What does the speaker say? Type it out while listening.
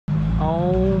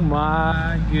Oh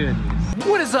my goodness.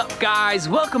 What is up, guys?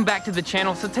 Welcome back to the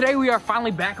channel. So today we are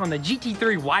finally back on the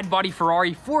GT3 Widebody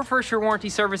Ferrari for first year warranty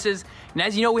services. And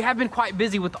as you know, we have been quite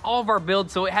busy with all of our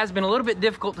builds, so it has been a little bit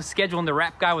difficult to schedule in the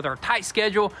wrap guy with our tight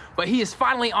schedule, but he is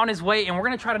finally on his way and we're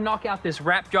gonna try to knock out this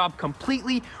wrap job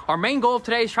completely. Our main goal of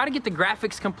today is try to get the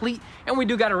graphics complete, and we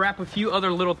do gotta wrap a few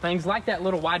other little things like that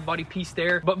little wide body piece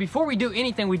there. But before we do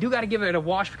anything, we do gotta give it a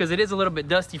wash because it is a little bit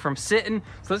dusty from sitting.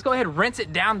 So let's go ahead and rinse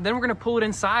it down, then we're gonna pull it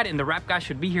inside and the wrap guy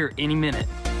should be here any minute.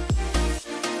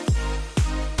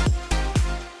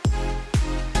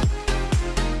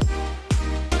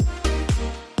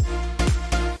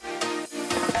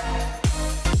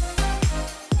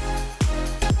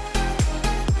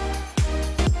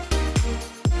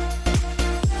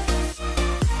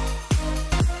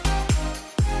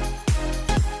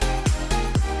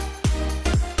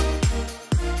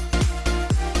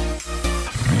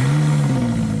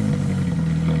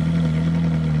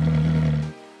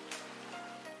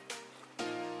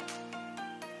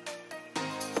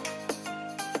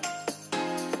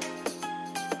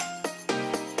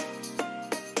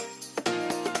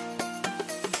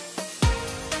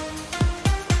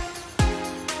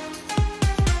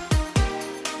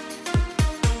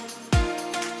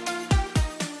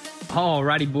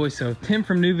 Alrighty boys, so Tim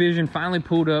from New Vision finally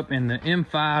pulled up in the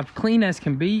M5, clean as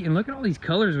can be, and look at all these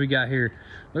colors we got here.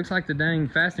 Looks like the dang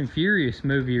Fast and Furious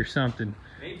movie or something.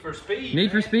 Need for Speed.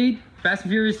 Need for Speed? Fast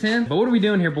and Furious 10? But what are we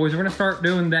doing here, boys? We're gonna start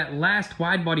doing that last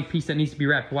wide body piece that needs to be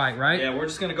wrapped white, right? Yeah, we're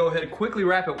just gonna go ahead and quickly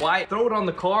wrap it white, throw it on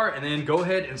the car, and then go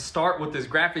ahead and start with this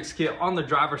graphics kit on the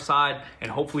driver's side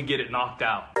and hopefully get it knocked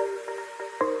out.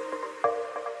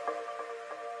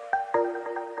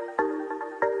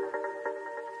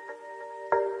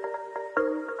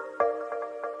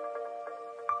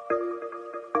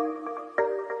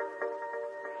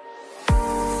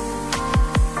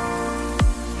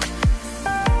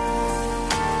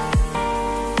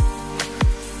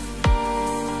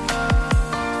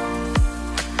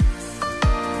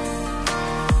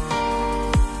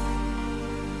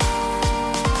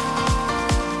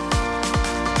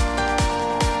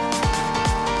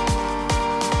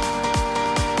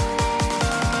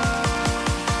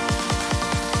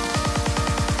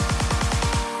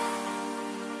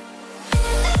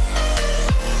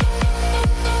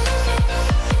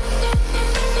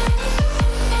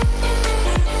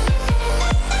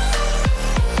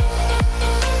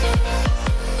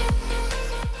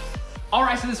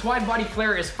 Alright, so this wide body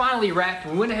flare is finally wrapped.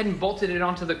 We went ahead and bolted it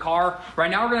onto the car. Right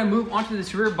now we're gonna move onto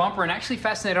this rear bumper and actually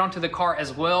fasten it onto the car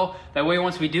as well. That way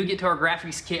once we do get to our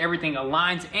graphics kit, everything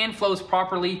aligns and flows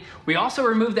properly. We also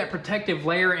removed that protective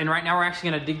layer, and right now we're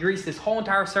actually gonna degrease this whole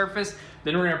entire surface.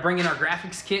 Then we're gonna bring in our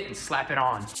graphics kit and slap it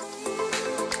on.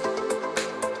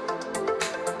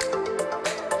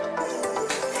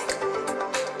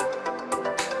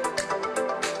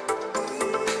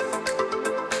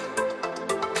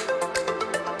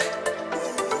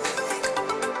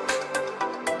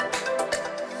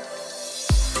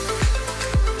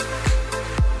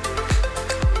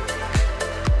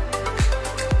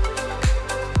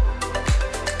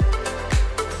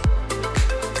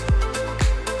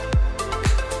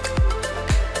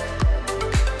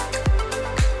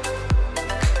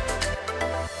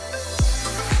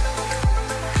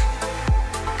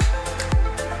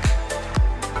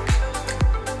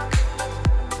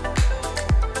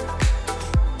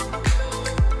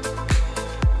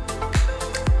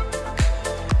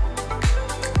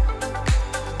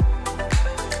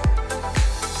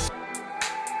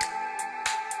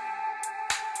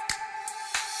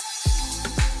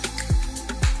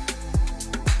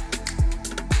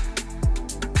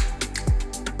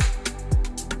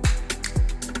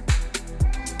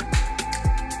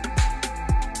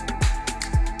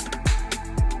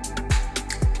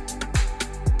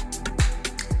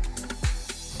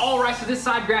 Alright, so this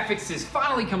side graphics is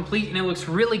finally complete and it looks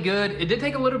really good. It did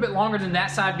take a little bit longer than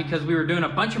that side because we were doing a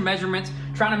bunch of measurements,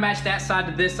 trying to match that side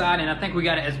to this side, and I think we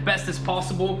got it as best as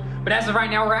possible. But as of right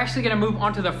now, we're actually gonna move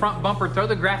onto the front bumper, throw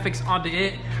the graphics onto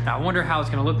it. Now, I wonder how it's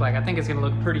gonna look like. I think it's gonna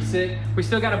look pretty sick. We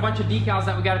still got a bunch of decals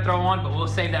that we gotta throw on, but we'll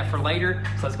save that for later.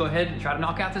 So let's go ahead and try to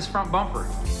knock out this front bumper.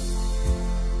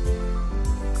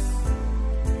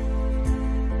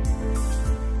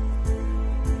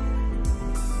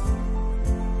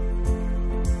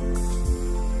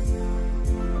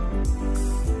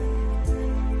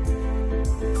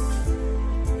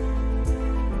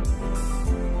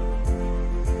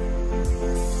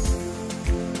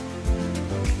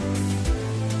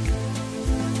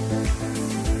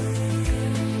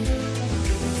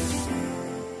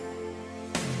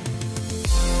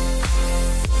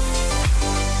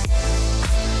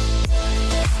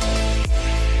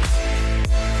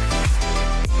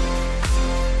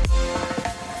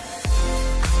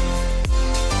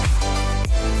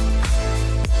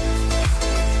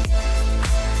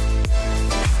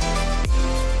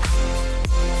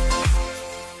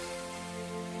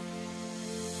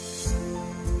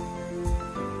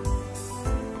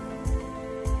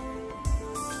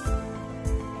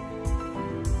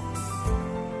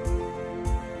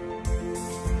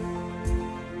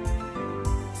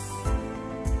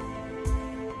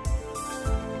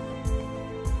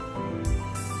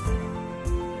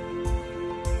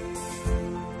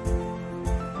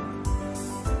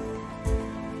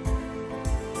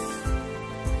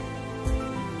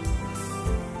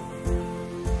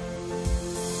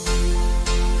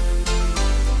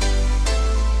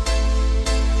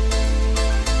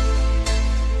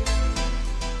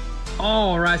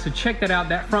 right, so check that out.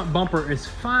 That front bumper is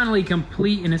finally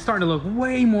complete and it's starting to look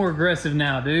way more aggressive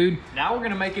now, dude. Now we're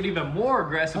gonna make it even more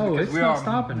aggressive because it's not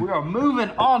stopping. We are moving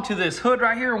on to this hood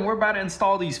right here, and we're about to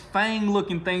install these fang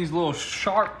looking things, little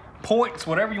sharp points,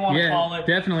 whatever you want to call it.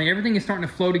 Definitely. Everything is starting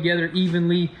to flow together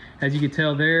evenly. As you can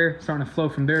tell there, starting to flow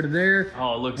from there to there.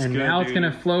 Oh, it looks good, and now it's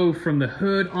gonna flow from the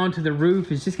hood onto the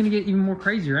roof. It's just gonna get even more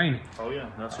crazier, ain't it? Oh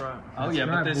yeah, that's right. Oh yeah,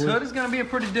 but this hood is gonna be a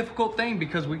pretty difficult thing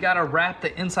because we gotta wrap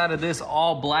the inside of this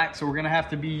all black, so we're gonna have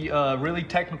to be really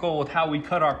technical with how we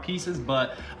cut our pieces,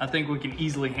 but I think we can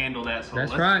easily handle that. So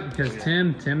that's right, because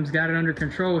Tim's got it under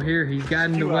control here. He's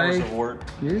guiding the way. Hours of work.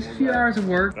 Just a few hours of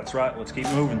work. That's right, let's keep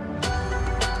moving.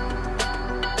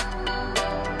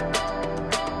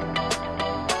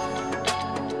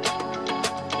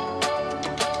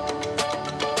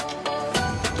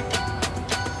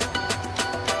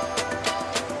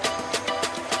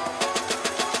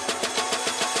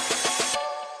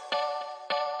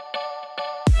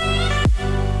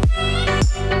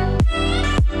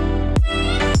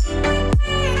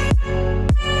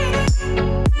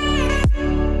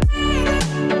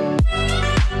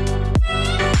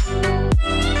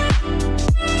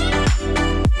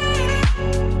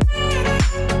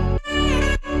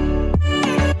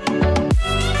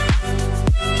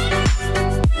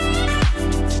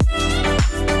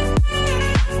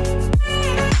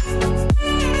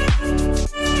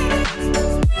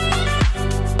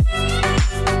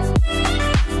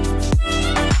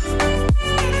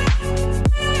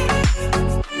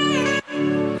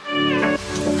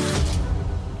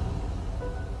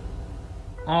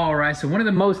 So one of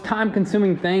the most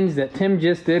time-consuming things that Tim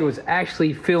just did was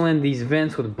actually fill in these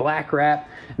vents with black wrap,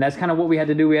 and that's kind of what we had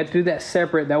to do. We had to do that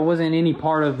separate. That wasn't any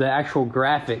part of the actual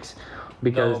graphics.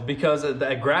 Because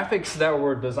the graphics that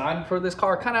were designed for this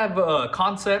car kind of have a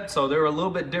concept, so they were a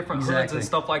little bit different hoods and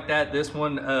stuff like that. This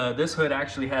one, this hood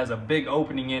actually has a big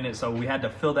opening in it, so we had to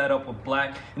fill that up with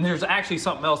black. And there's actually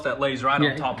something else that lays right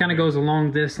on top. It kind of goes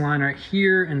along this line right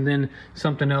here, and then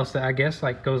something else that I guess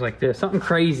like goes like this, something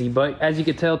crazy. But as you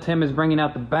can tell, Tim is bringing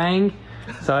out the bang.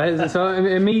 So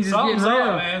it means it's getting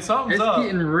real, man. Something's up. It's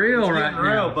getting real right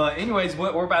now. But anyways,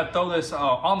 we're about to throw this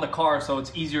on the car, so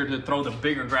it's easier to throw the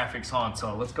bigger graphics on.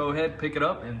 So let's go ahead, pick it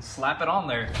up, and slap it on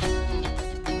there.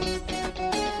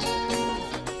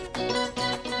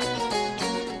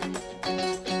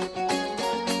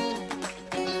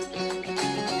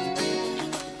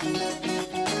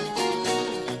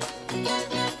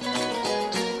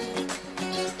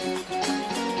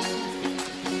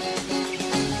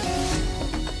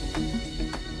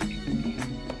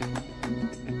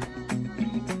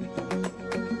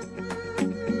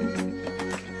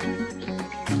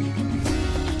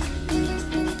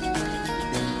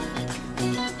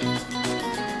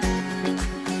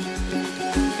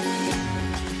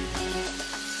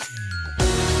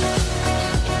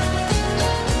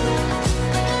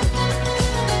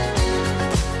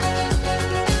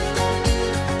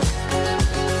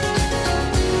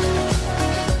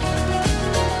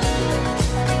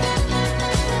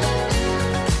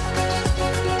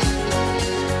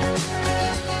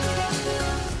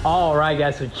 All right,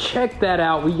 guys, so check that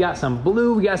out. We got some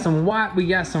blue, we got some white, we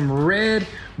got some red,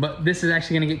 but this is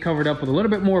actually gonna get covered up with a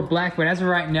little bit more black. But as of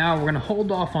right now, we're gonna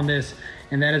hold off on this,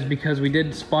 and that is because we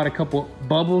did spot a couple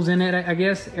bubbles in it, I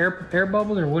guess, air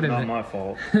bubbles, or what is it? Not my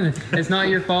fault. It's not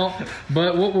your fault,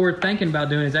 but what we're thinking about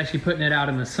doing is actually putting it out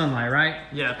in the sunlight, right?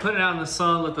 Yeah, put it out in the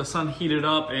sun, let the sun heat it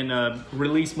up, and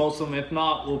release most of them. If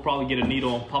not, we'll probably get a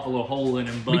needle and pop a little hole in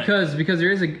them. But because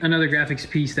there is another graphics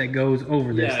piece that goes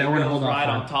over this that we're gonna hold off right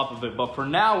on top of it. But for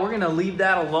now, we're gonna leave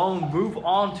that alone. Move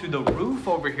on to the roof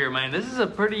over here, man. This is a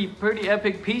pretty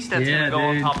epic piece that's gonna go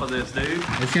on top of this, dude.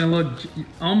 It's gonna look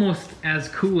almost as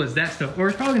cool as that stuff, or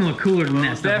it's probably gonna look cooler than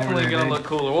that stuff. Definitely gonna look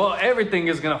cooler. Well, everything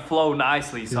is gonna flow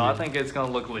nicely, so I think it's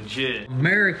gonna look legit.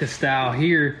 America style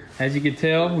here, as you can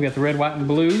tell, we got the red, white, and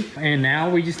blue, and now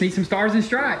we just need some stars and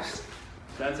stripes.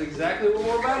 That's exactly what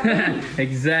we're about to do.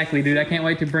 Exactly, dude. I can't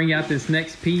wait to bring out this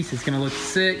next piece. It's gonna look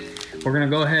sick. We're gonna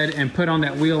go ahead and put on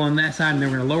that wheel on that side, and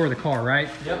then we're gonna lower the car, right?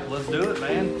 Yep, let's do it,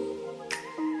 man.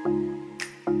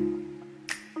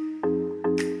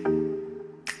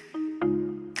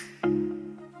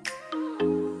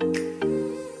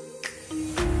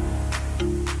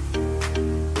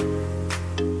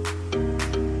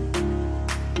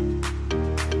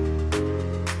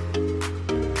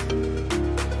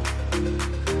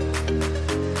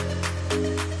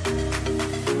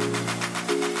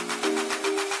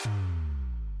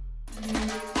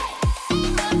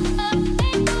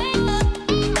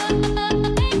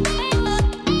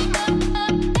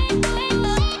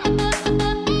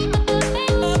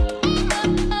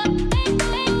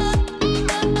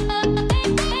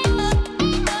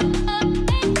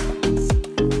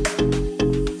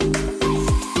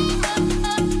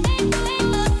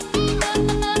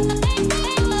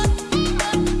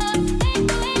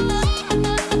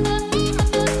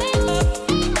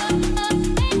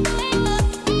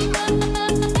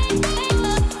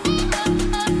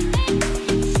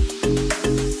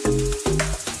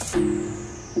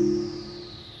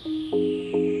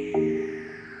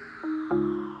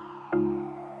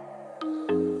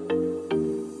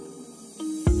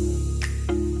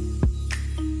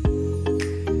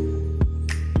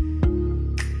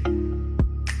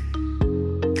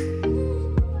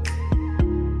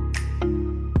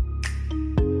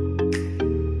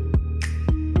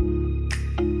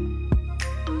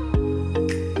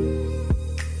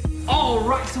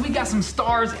 right, so we got some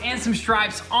stars and some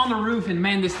stripes on the roof, and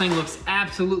man, this thing looks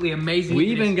absolutely amazing. We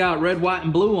even got red, white,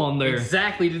 and blue on there.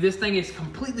 Exactly, dude. This thing is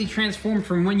completely transformed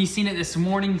from when you seen it this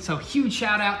morning. So huge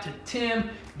shout out to Tim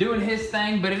doing his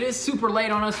thing, but it is super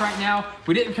late on us right now.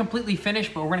 We didn't completely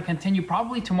finish, but we're gonna continue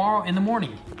probably tomorrow in the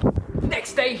morning.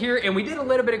 Next day here, and we did a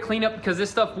little bit of cleanup because this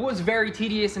stuff was very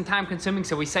tedious and time consuming,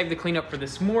 so we saved the cleanup for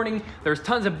this morning. There's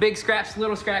tons of big scraps,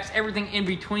 little scraps, everything in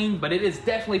between, but it is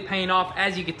definitely paying off,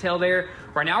 as you can tell there.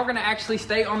 Right now, we're gonna actually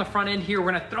stay on the front end here.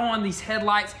 We're gonna throw on these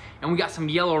headlights, and we got some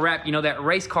yellow wrap, you know, that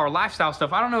race car lifestyle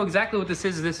stuff. I don't know exactly what this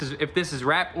is, if this is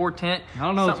wrap or tint. I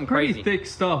don't know, it's pretty thick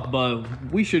stuff, but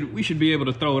we should be able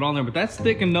to throw it on there. But that's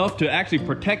thick enough to actually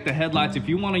protect the headlights if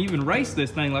you want to even race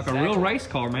this thing like a real race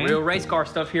car, man. Real race car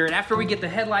stuff here. And after we get the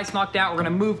headlights knocked out, we're gonna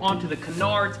move on to the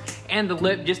canards and the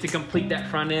lip just to complete that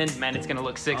front end. Man, it's gonna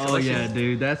look sick. So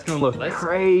dude, that's gonna look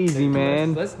crazy,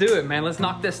 man. Let's do it, man. Let's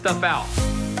knock this stuff out.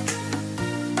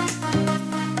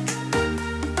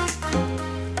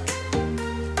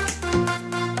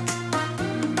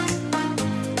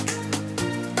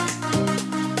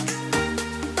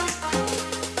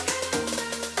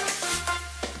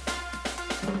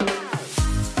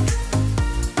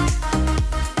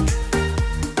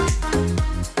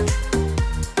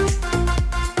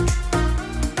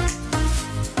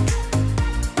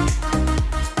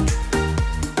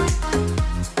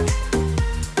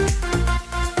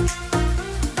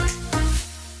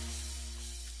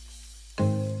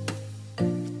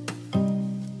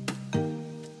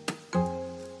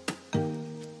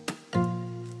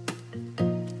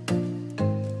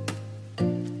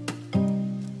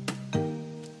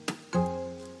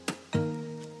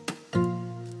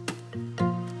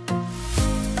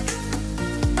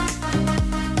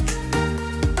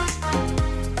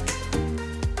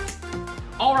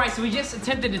 All right, so we just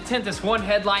attempted to tint this one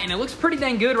headlight, and it looks pretty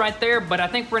dang good right there, but I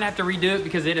think we're gonna have to redo it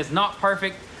because it is not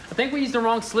perfect. I think we used the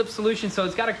wrong slip solution, so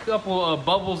it's got a couple of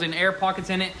bubbles and air pockets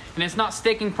in it, and it's not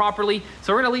sticking properly.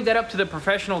 So we're gonna leave that up to the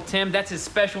professional Tim. That's his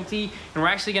specialty, and we're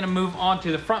actually gonna move on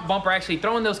to the front bumper, actually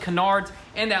throwing those canards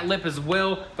and that lip as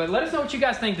well. But let us know what you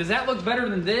guys think. Does that look better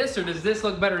than this, or does this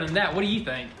look better than that? What do you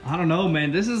think? I don't know,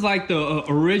 man. This is like the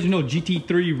original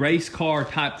GT3 race car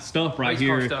type stuff right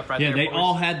here. Race car stuff right there. Yeah, they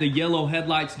all had the yellow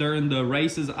headlights during the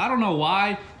races. I don't know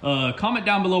why. Comment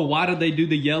down below, why did they do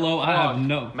the yellow? Fog. I have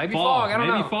no. Maybe fog. I don't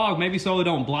know. Maybe fog. Maybe so it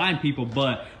don't blind people.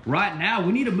 But right now,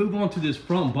 we need to move on to this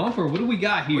front bumper. What do we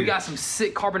got here? We got some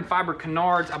sick carbon fiber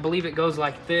canards. I believe it goes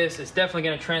like this. It's definitely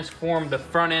gonna transform the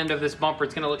front end of this bumper.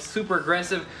 It's gonna look super aggressive.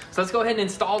 So let's go ahead and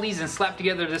install these and slap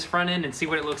together this front end and see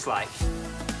what it looks like.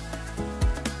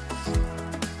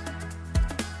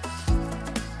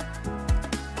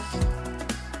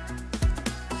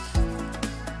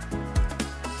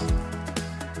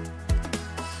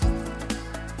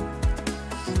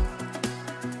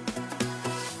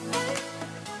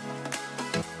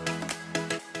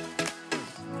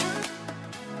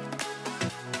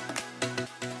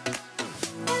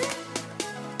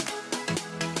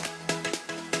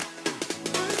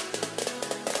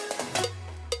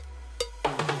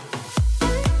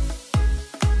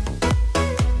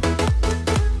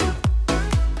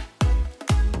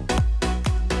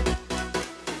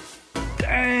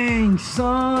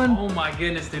 Son. Oh my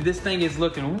goodness, dude, this thing is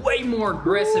looking way more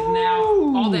aggressive now.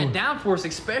 All that downforce,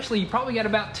 especially, you probably got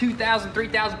about 2,000,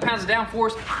 3,000 pounds of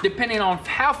downforce, depending on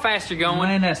how fast you're going.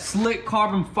 Man, that slick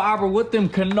carbon fiber with them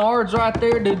canards right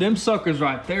there, dude, them suckers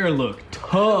right there look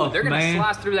tough. Dude, they're gonna man.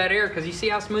 slice through that air because you see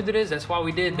how smooth it is? That's why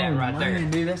we did that right there.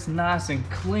 Dude, that's nice and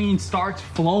clean. Starts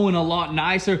flowing a lot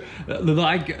nicer.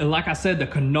 Like I said, the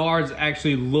canards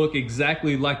actually look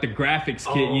exactly like the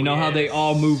graphics kit. You know how they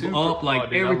all move up,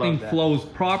 like everything flows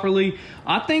properly.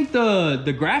 I think the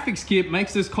graphics kit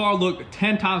makes this car look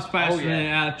 10 times faster than it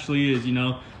actually is, you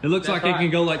know. It looks like it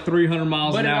can go like 300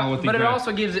 miles an hour with the But it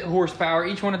also gives it horsepower.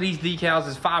 Each one of these decals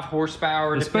is 5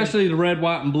 horsepower. Especially the red,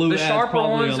 white, and blue the adds sharper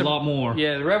probably ones a lot more.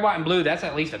 Yeah, the red, white, and blue, that's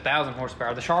at least 1,000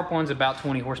 horsepower. The sharp one's about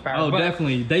 20 horsepower. Oh,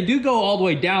 definitely. They do go all the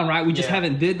way down, right? We just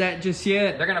haven't did that just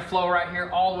yet. They're going to flow right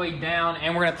here all the way down,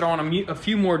 and we're going to throw on a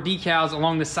few more decals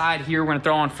along the side here. We're going to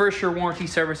throw on For Sure Warranty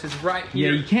Services right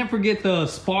here. Yeah, you can't forget the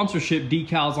sponsorship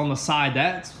decals on the side.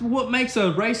 That's what makes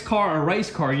a race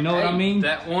car, you know what I mean?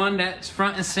 That one that's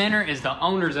front and center is the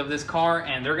owners of this car,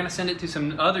 and they're gonna send it to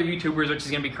some other YouTubers, which is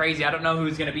gonna be crazy. I don't know who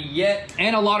it's gonna be yet.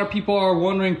 And a lot of people are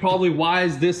wondering probably why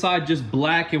is this side just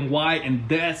black and white, and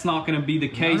that's not gonna be the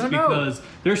case because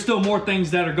there's still more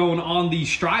things that are going on these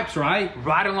stripes, right?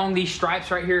 Right along these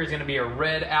stripes right here is gonna be a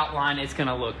red outline. It's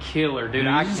gonna look killer, dude.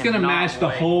 It's gonna match the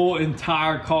whole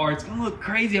entire car. It's gonna look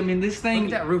crazy. I mean, this thing.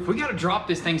 Look at that roof. We gotta drop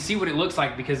this thing, see what it looks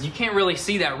like, because you can't really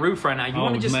see that roof right now. You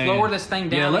want to just lower this thing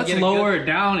down. Yeah, let's lower it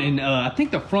down, and I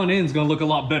think the front end's gonna look a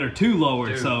lot better too lowered.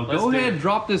 Dude, so go ahead and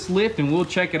drop this lift, and we'll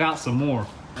check it out some more.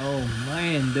 Oh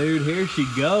man, dude, here she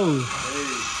goes.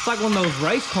 It's like one of those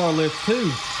race car lifts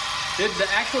too. Dude, the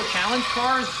actual challenge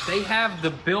cars, they have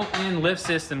the built-in lift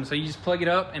system, so you just plug it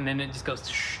up and then it just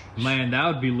goes. Man, that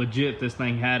would be legit if this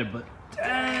thing had it, but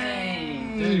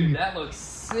dang, dude, that looks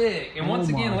sick. And once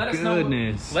again, let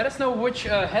us know which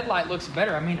headlight looks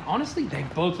better. I mean, honestly, they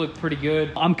both look pretty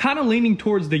good. I'm kind of leaning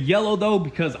towards the yellow though,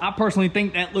 because I personally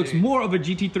think that looks more of a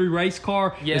GT3 race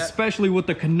car, especially with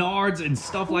the canards and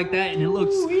stuff like that, and it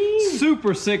looks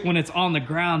super sick when it's on the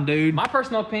ground, dude. My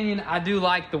personal opinion, I do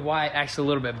like the white actually a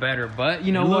little bit better, but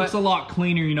you know what? It looks a lot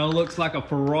cleaner, you know, looks like a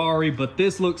Ferrari, but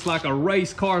this looks like a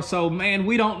race car, so man,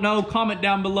 we don't know. Comment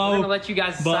down below. We're gonna let you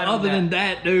guys decide. But other than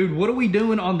that, dude, what are we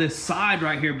doing on this side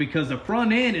right here? Because the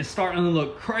front end is starting to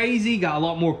look crazy, got a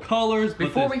lot more colors.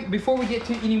 Before we get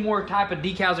to any more type of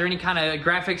decals or any kind of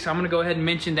graphics, I'm gonna go ahead and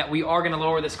mention that we are gonna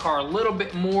lower this car a little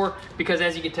bit more, because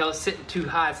as you can tell, it's sitting too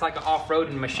high. It's like an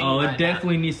off-roading machine. Oh, it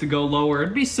definitely needs to go lower.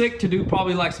 It'd be sick to do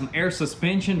probably like some air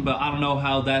suspension, but I don't know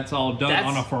how that's all done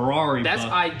on a Ferrari. That's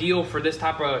ideal for this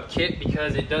type of kit,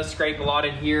 because it does scrape a lot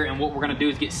in here, and what we're gonna do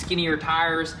is get skinnier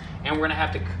tires, and we're gonna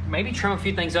have to maybe trim a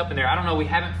few things up in there. I don't know, we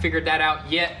haven't figured that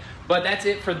out yet. But that's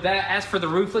it for that. As for the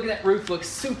roof, look at that roof, looks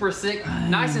super sick.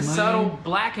 Nice and subtle,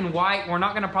 black and white. We're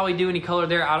not gonna probably do any color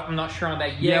there. I'm not sure on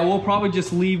that yet. Yeah, we'll probably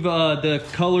just leave the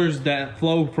colors that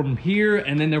flow from here,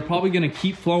 and then they're probably gonna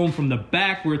keep flowing from the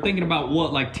back. We're thinking about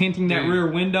what, like tinting that rear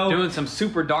window? Doing some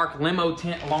super dark limo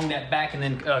tint along that back, and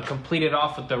then complete it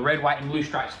off with the red, white, and blue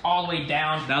stripes all the way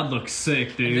down. That looks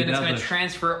sick, dude. And then it's gonna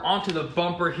transfer onto the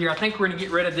bumper here. I think we're gonna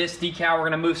get rid of this decal. We're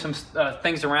gonna move some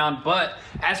things around. But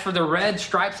as for the red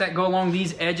stripes that go along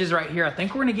these edges right here, I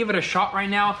think we're gonna give it a shot right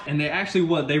now. And they actually,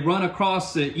 they run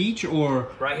across each, or?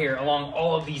 Right here, along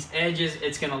all of these edges.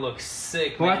 It's gonna look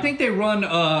sick, Well, man. I think they run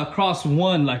across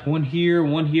one, like one here,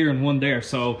 and one there.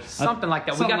 So something like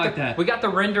that. Something We got the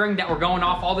rendering that we're going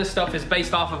off. All this stuff is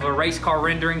based off of a race car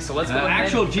rendering. So let's go ahead.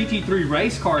 Actual GT3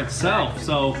 race car itself.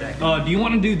 Exactly. So do you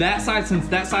want to do that side, since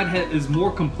that side is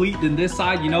more complete than this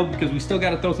side, you know, because we still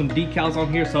got to throw some decals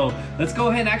on here. So let's go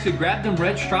ahead and actually grab them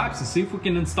red stripes and see if we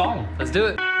can install them. Let's do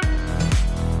it.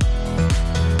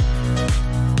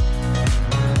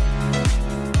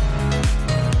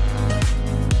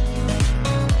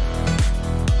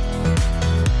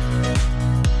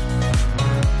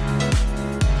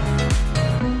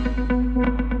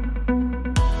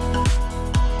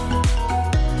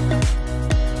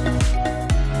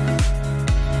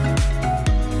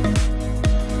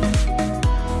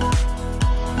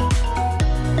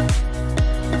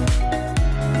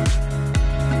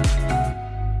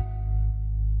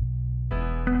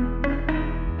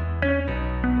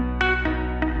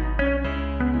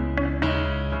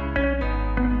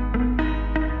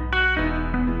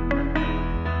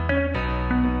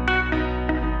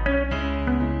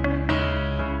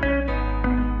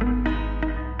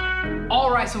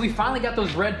 So we finally got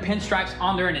those red pinstripes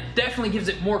on there, and it definitely gives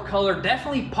it more color,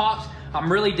 definitely pops.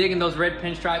 I'm really digging those red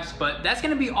pinstripes, but that's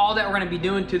gonna be all that we're gonna be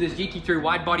doing to this GT3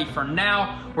 wide body for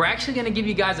now. We're actually gonna give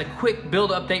you guys a quick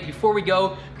build update before we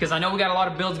go, because I know we got a lot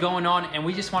of builds going on, and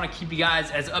we just wanna keep you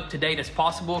guys as up to date as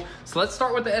possible. So let's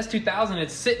start with the S2000.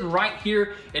 It's sitting right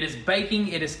here. It is baking,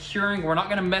 it is curing. We're not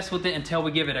gonna mess with it until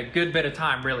we give it a good bit of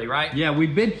time, really, right? Yeah,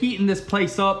 we've been heating this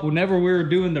place up. Whenever we were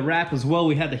doing the wrap as well,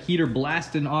 we had the heater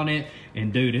blasting on it.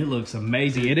 And dude, it looks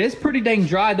amazing. It is pretty dang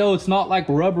dry though. It's not like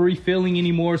rubbery feeling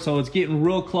anymore, so it's getting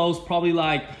real close. Probably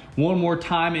like one more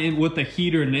time in with the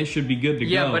heater and this should be good to go.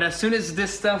 Yeah, but as soon as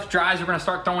this stuff dries, we're gonna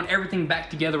start throwing everything back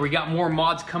together. We got more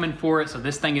mods coming for it, so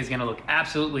this thing is gonna look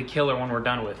absolutely killer when we're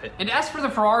done with it. And as for the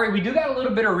Ferrari, we do got a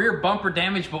little bit of rear bumper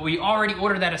damage, but we already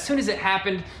ordered that as soon as it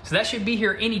happened, so that should be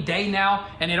here any day now.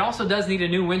 And it also does need a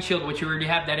new windshield, which you already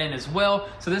have that in as well.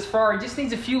 So this Ferrari just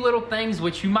needs a few little things,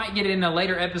 which you might get in a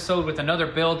later episode with another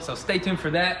build, so stay tuned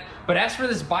for that. But as for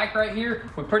this bike right here,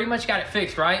 we pretty much got it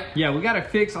fixed, right? Yeah, we got it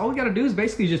fixed. All we gotta do is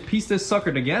basically just piece this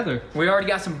sucker together. We already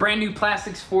got some brand new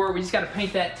plastics for it. We just gotta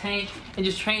paint that tank and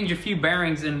just change a few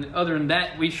bearings, and other than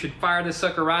that, we should fire this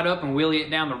sucker right up and wheelie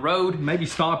it down the road. Maybe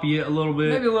stoppie it a little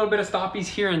bit. Maybe a little bit of stoppies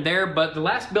here and there, but the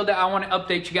last build that I wanna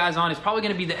update you guys on is probably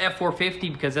gonna be the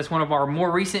F450, because that's one of our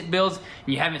more recent builds,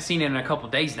 and you haven't seen it in a couple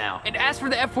days now. And as for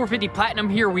the F450 Platinum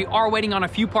here, we are waiting on a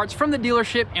few parts from the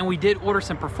dealership, and we did order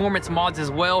some performance mods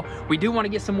as well. We do wanna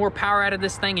get some more power out of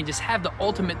this thing and just have the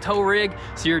ultimate tow rig,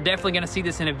 so you're definitely gonna see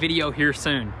this in a video here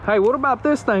soon. Hey, what about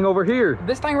this thing over here?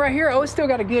 This thing right here, oh, it's still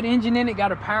got a good engine in it,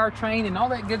 got a powertrain and all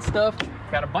that good stuff.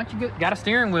 Got a bunch of good, got a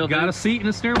steering wheel, got a seat and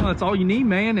a steering wheel. That's all you need,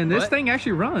 man. And this thing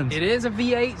actually runs. It is a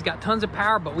V8. It's got tons of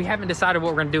power, but we haven't decided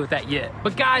what we're gonna do with that yet.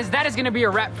 But guys, that is gonna be a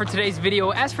wrap for today's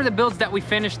video. As for the builds that we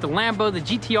finished, the Lambo, the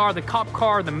GTR, the cop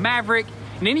car, the Maverick,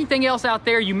 and anything else out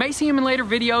there, you may see them in later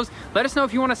videos. Let us know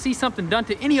if you want to see something done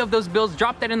to any of those builds.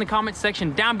 Drop that in the comment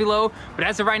section down below. But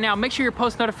as of right now, make sure your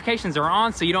post notifications are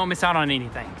on so you don't miss out on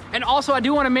anything. And also, I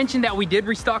do want to mention that we did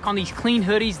restock on these clean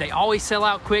hoodies. They always sell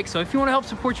out quick. So if you want to help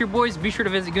support your boys, be sure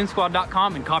to visit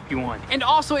goonzquad.com and cop you one. And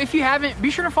also, if you haven't, be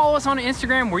sure to follow us on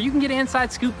Instagram where you can get an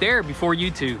inside scoop there before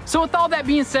YouTube. So with all that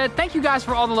being said, thank you guys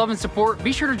for all the love and support.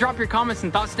 Be sure to drop your comments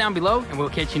and thoughts down below, and we'll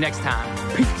catch you next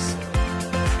time. Peace.